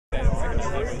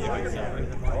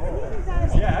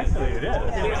Yeah, actually it is.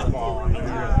 It's small.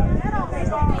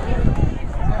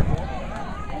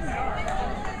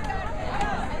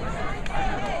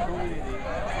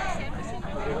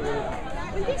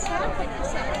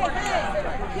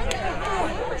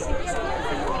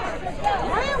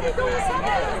 Why are we doing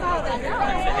something about that?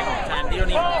 You don't even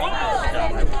think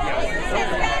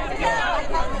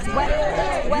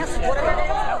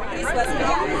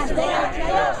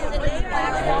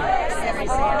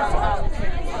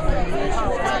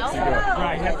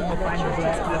Right, you have to find your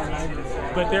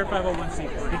best. But they're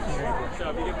 501c3. So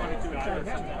if you get 1 or 2 hours,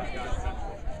 that's the right.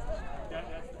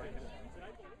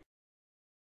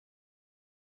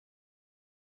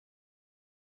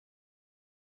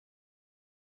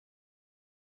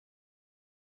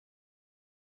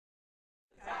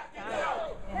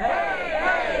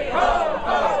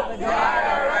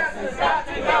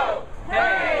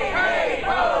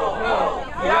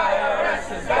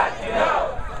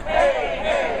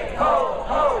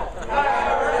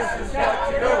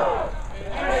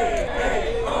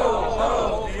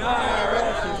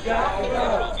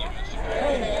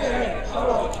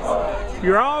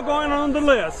 You're all going on the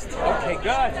list. Okay,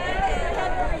 good.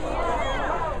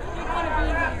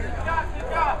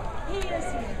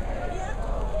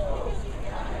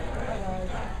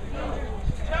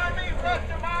 Tell me what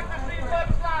democracy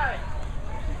looks like.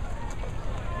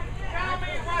 Tell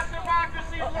me what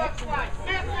democracy looks like.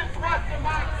 This is what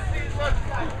democracy looks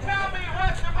like. Tell me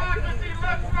what democracy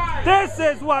looks like. This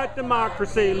is what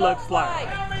democracy looks like.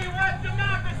 Tell me what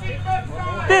democracy looks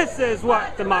like. This is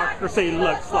what democracy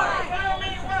looks like. Tell me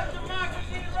what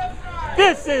democracy looks like.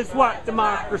 This is what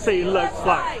democracy looks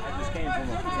like.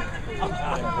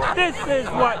 This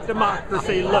is what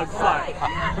democracy looks like.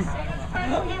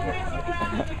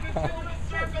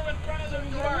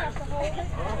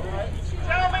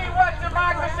 Tell me what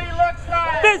democracy looks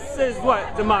like. This is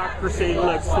what democracy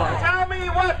looks like. Tell me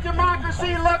what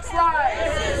democracy looks like.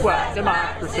 This is what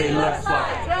democracy looks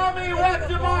like. Tell me what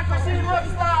democracy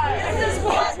looks like. This is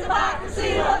what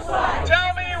democracy looks like.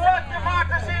 Tell me what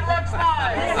democracy looks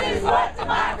like. This is what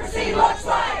democracy looks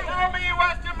like. Tell me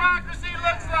what democracy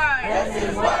looks like. This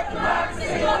is what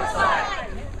democracy looks like.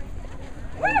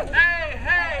 Hey,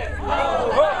 hey.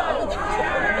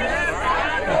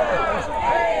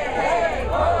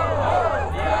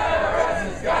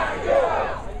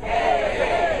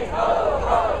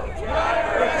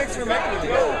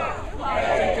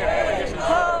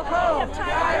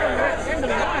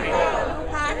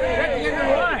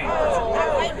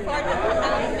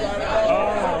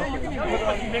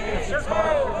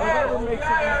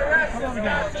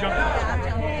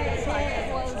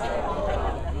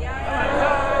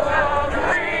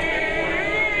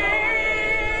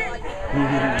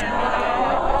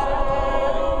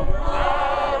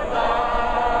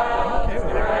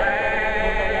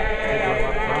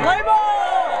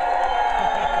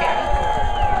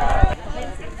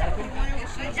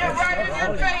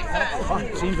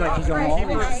 Seems like he's on all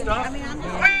this stuff. We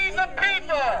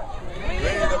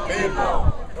the people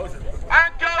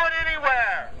aren't going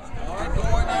anywhere.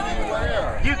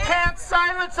 You can't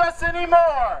silence us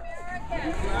anymore.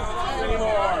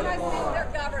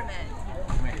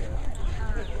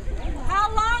 How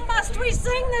long must we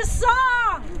sing this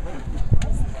song?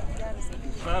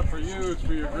 It's not for you, it's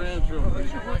for your grandchildren.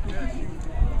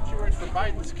 She works for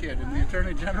Biden's kid in the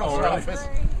Attorney General's office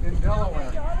in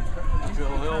Delaware.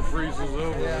 Until hell freezes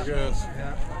over, I guess.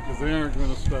 Because they aren't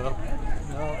going to stop.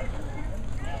 Yeah,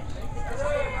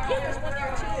 there's one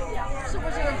there too. So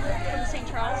was there a group from St.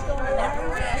 Charles going in there?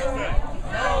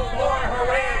 No more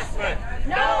harassment.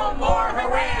 No more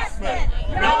harassment.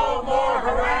 No more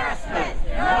harassment.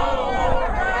 No more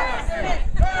harassment.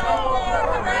 No more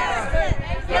harassment.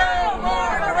 No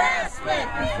more harassment.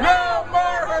 No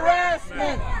more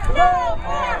harassment. No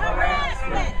more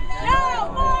harassment. No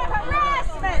more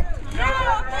harassment! No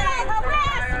more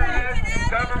harassment!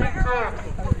 Government group.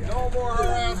 No more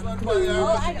harassment by the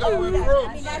government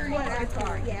groups.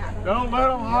 Don't let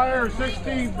them hire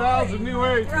 16,000 new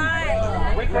agents.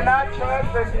 Right. We cannot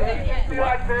trust that agency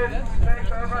like this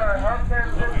takes over our healthcare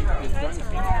system.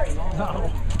 No.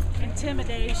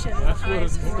 Intimidation. That's what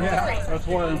it's, that's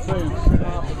why I'm saying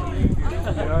stop the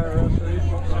IRS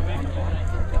agents.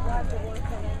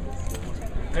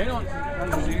 They don't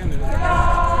understand it.